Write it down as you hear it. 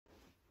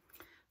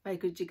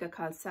ਵਾਹਿਗੁਰੂ ਜੀ ਕਾ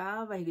ਖਾਲਸਾ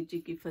ਵਾਹਿਗੁਰੂ ਜੀ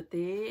ਕੀ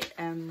ਫਤਿਹ।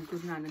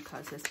 ਗੁਰੂ ਨਾਨਕ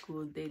ਖਾਲਸਾ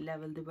ਸਕੂਲ ਦੇ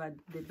ਲੈਵਲ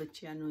ਦੇ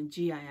ਬੱਚਿਆਂ ਨੂੰ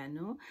ਜੀ ਆਇਆਂ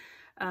ਨੂੰ।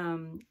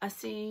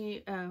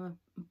 ਅਸੀਂ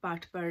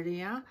ਪਾਠ ਪੜ੍ਹ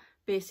ਰਹੇ ਹਾਂ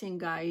ਪੇਸਿੰਗ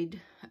ਗਾਈਡ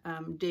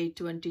ਡੇ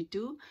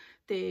 22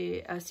 ਤੇ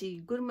ਅਸੀਂ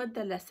ਗੁਰਮਤ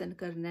ਦਾ ਲੈਸਨ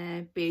ਕਰਨਾ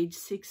ਹੈ ਪੇਜ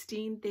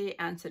 16 ਤੇ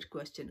ਆਨਸਰ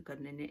ਕੁਐਸਚਨ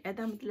ਕਰਨੇ ਨੇ।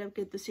 ਇਹਦਾ ਮਤਲਬ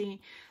ਕਿ ਤੁਸੀਂ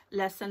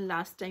ਲੈਸਨ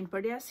ਲਾਸਟ ਟਾਈਮ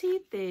ਪੜ੍ਹਿਆ ਸੀ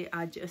ਤੇ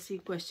ਅੱਜ ਅਸੀਂ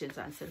ਕੁਐਸਚਨਸ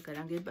ਆਨਸਰ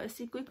ਕਰਾਂਗੇ। ਬਸ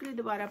ਅਸੀਂ ਕੁਇਕਲੀ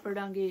ਦੁਬਾਰਾ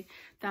ਪੜਾਂਗੇ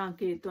ਤਾਂ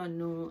ਕਿ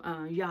ਤੁਹਾਨੂੰ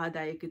ਯਾਦ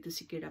ਆਏ ਕਿ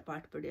ਤੁਸੀਂ ਕਿਹੜਾ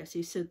ਪਾਠ ਪੜ੍ਹਿਆ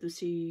ਸੀ। ਸੋ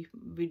ਤੁਸੀਂ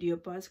ਵੀਡੀਓ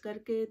ਪਾਜ਼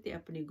ਕਰਕੇ ਤੇ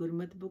ਆਪਣੀ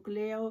ਗੁਰਮਤ ਬੁੱਕ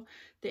ਲੈ ਆਓ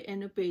ਤੇ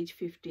ਇਹਨੂੰ ਪੇਜ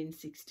 15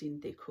 16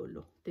 ਤੇ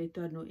ਖੋਲੋ ਤੇ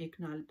ਤੁਹਾਨੂੰ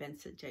ਇੱਕ ਨਾਲ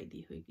ਪੈਨਸਲ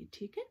ਚਾਹੀਦੀ ਹੋਏਗੀ,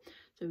 ਠੀਕ ਹੈ।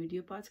 ਸੋ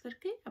ਵੀਡੀਓ ਪਾਜ਼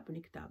ਕਰਕੇ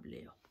ਆਪਣੀ ਕਿਤਾਬ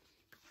ਲੈ ਆਓ।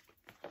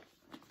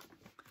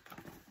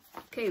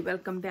 Okay,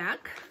 welcome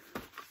back.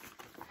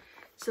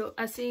 So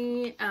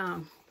ਅਸੀਂ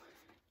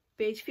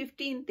page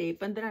 15 ਤੇ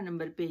 15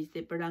 ਨੰਬਰ ਪੇਜ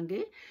ਤੇ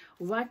ਪੜਾਂਗੇ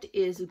what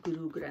is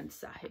ਗੁਰੂ ਗ੍ਰੰਥ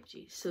ਸਾਹਿਬ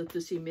ਜੀ। ਸੋ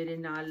ਤੁਸੀਂ ਮੇਰੇ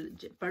ਨਾਲ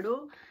ਪੜੋ,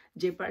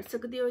 ਜੇ ਪੜ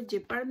ਸਕਦੇ ਹੋ, ਜੇ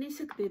ਪੜ ਨਹੀਂ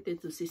ਸਕਦੇ ਤੇ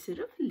ਤੁਸੀਂ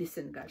ਸਿਰਫ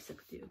ਲਿਸਨ ਕਰ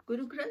ਸਕਦੇ ਹੋ।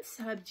 Guru Granth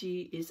Sahib ji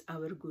is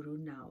our guru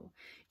now,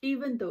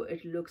 even though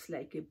it looks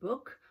like a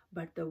book,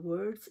 but the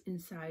words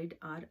inside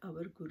are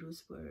our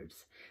guru's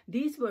words.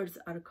 These words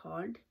are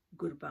called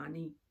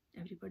Gurbani.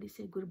 Everybody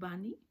say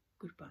Gurbani.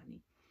 Gurbani,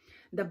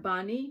 the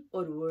Bani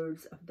or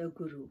words of the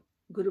Guru.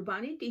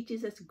 Gurbani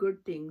teaches us good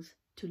things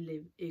to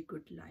live a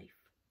good life.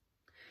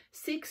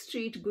 Sikhs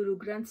treat Guru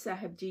Granth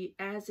Sahib Ji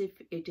as if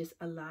it is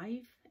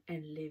alive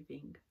and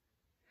living.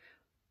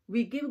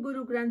 We give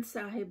Guru Granth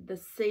Sahib the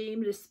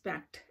same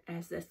respect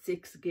as the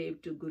Sikhs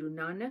gave to Guru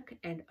Nanak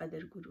and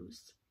other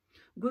Gurus.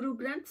 Guru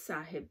Granth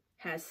Sahib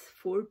has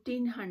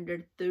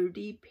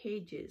 1430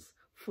 pages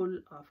full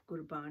of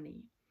Gurbani.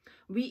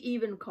 We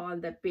even call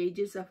the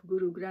pages of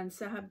Guru Granth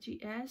Sahib Ji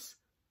as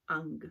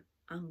Ang.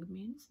 Ang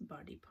means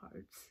body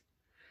parts,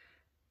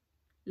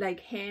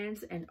 like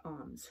hands and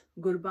arms.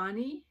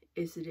 Gurbani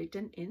is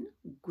written in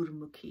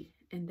Gurmukhi,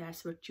 and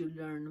that's what you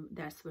learn.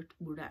 That's what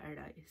Buddha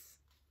Ada is.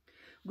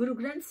 Guru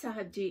Granth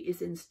Sahib Ji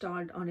is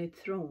installed on a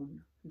throne.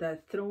 The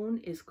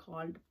throne is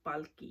called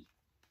Palki.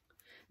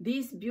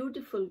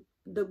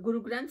 The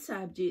Guru Granth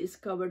Sahib Ji is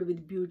covered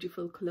with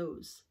beautiful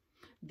clothes.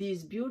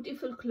 These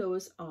beautiful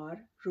clothes are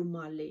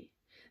rumale.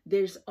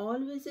 There's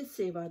always a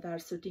sevadar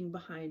sitting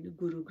behind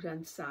Guru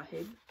Granth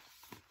Sahib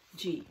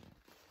Ji.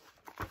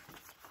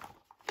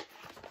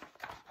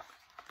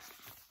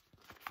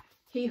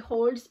 He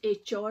holds a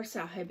Chaur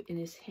Sahib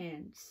in his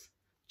hands.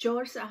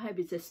 Chaur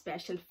Sahib is a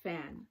special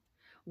fan.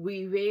 We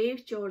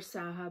wave Chaur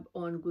Sahib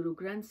on Guru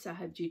Granth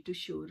Sahib Ji to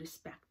show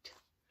respect.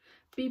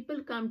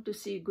 People come to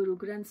see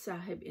Guru Granth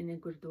Sahib in a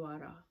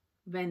Gurdwara.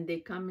 When they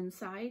come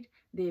inside,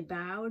 they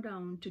bow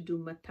down to do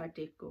Matha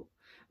Teko.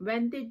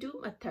 When they do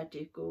Matha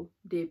Teko,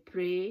 they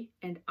pray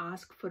and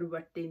ask for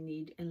what they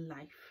need in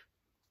life.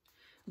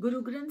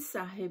 Guru Granth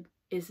Sahib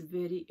is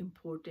very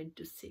important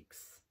to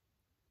Sikhs.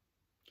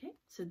 Okay,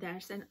 so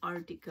that's an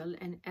article,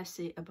 an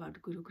essay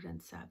about Guru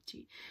Granth Sahib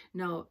Ji.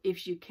 Now,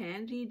 if you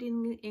can read in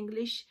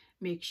English,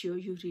 make sure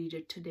you read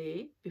it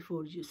today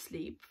before you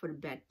sleep for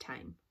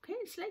bedtime. Okay,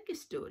 it's like a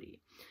story.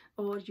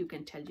 Or you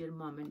can tell your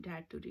mom and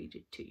dad to read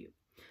it to you.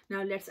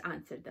 Now let's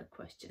answer the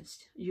questions.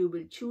 You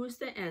will choose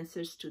the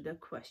answers to the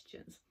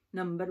questions.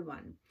 Number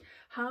 1.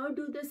 How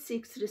do the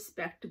Sikhs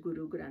respect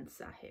Guru Granth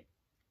Sahib?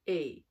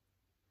 A.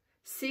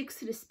 Sikhs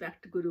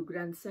respect Guru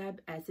Granth Sahib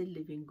as a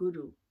living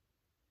Guru.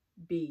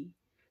 B.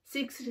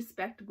 Sikhs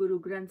respect Guru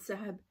Granth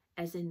Sahib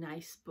as a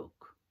nice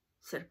book.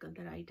 Circle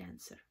the right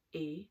answer.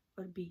 A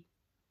or B.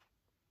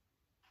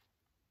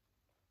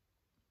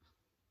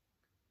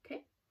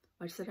 Okay,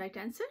 what's the right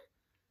answer?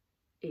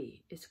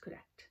 A is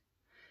correct.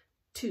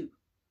 2.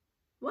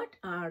 What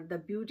are the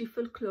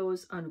beautiful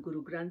clothes on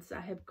Guru Granth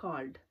Sahib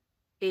called?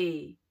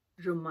 A.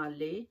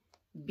 Rumale.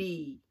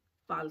 B.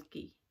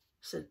 Palki.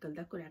 Circle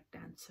the correct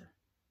answer.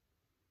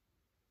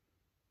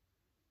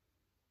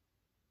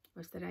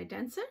 What's the right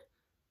answer?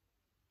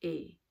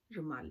 A.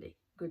 Rumale.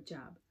 Good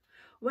job.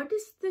 What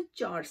is the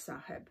Chaur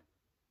Sahib?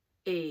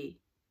 A.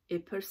 A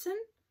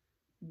person.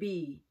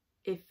 B.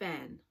 A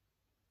fan.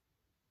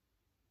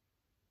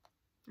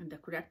 And the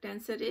correct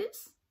answer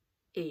is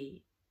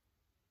A.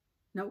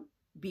 No,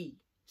 B.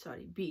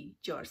 Sorry, B.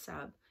 Chaur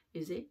Sahib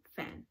is a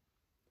fan.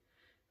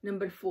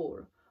 Number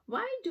 4.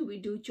 Why do we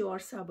do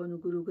Chaur Sahib on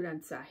Guru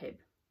Granth Sahib?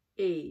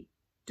 A.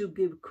 To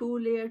give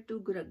cool air to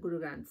Guru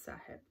Granth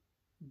Sahib.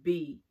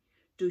 B.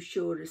 To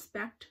show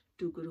respect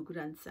to Guru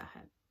Granth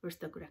Sahib. What's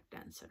the correct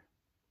answer?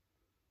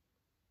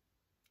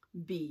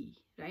 B,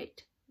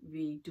 right?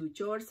 We do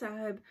Chaur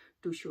Sahib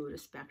to show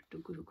respect to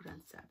Guru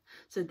Granth Sahib.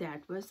 So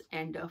that was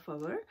end of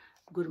our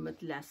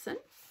Gurmat lesson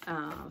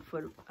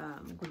for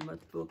Gurmat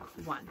Book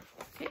 1.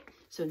 Okay,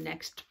 so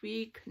next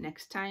week,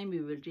 next time, we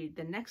will read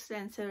the next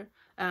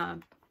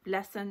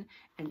lesson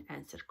and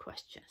answer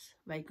questions.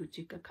 Vaheguru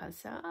Ji ka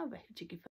Khalsa, Vaheguru Ji ki Fateh.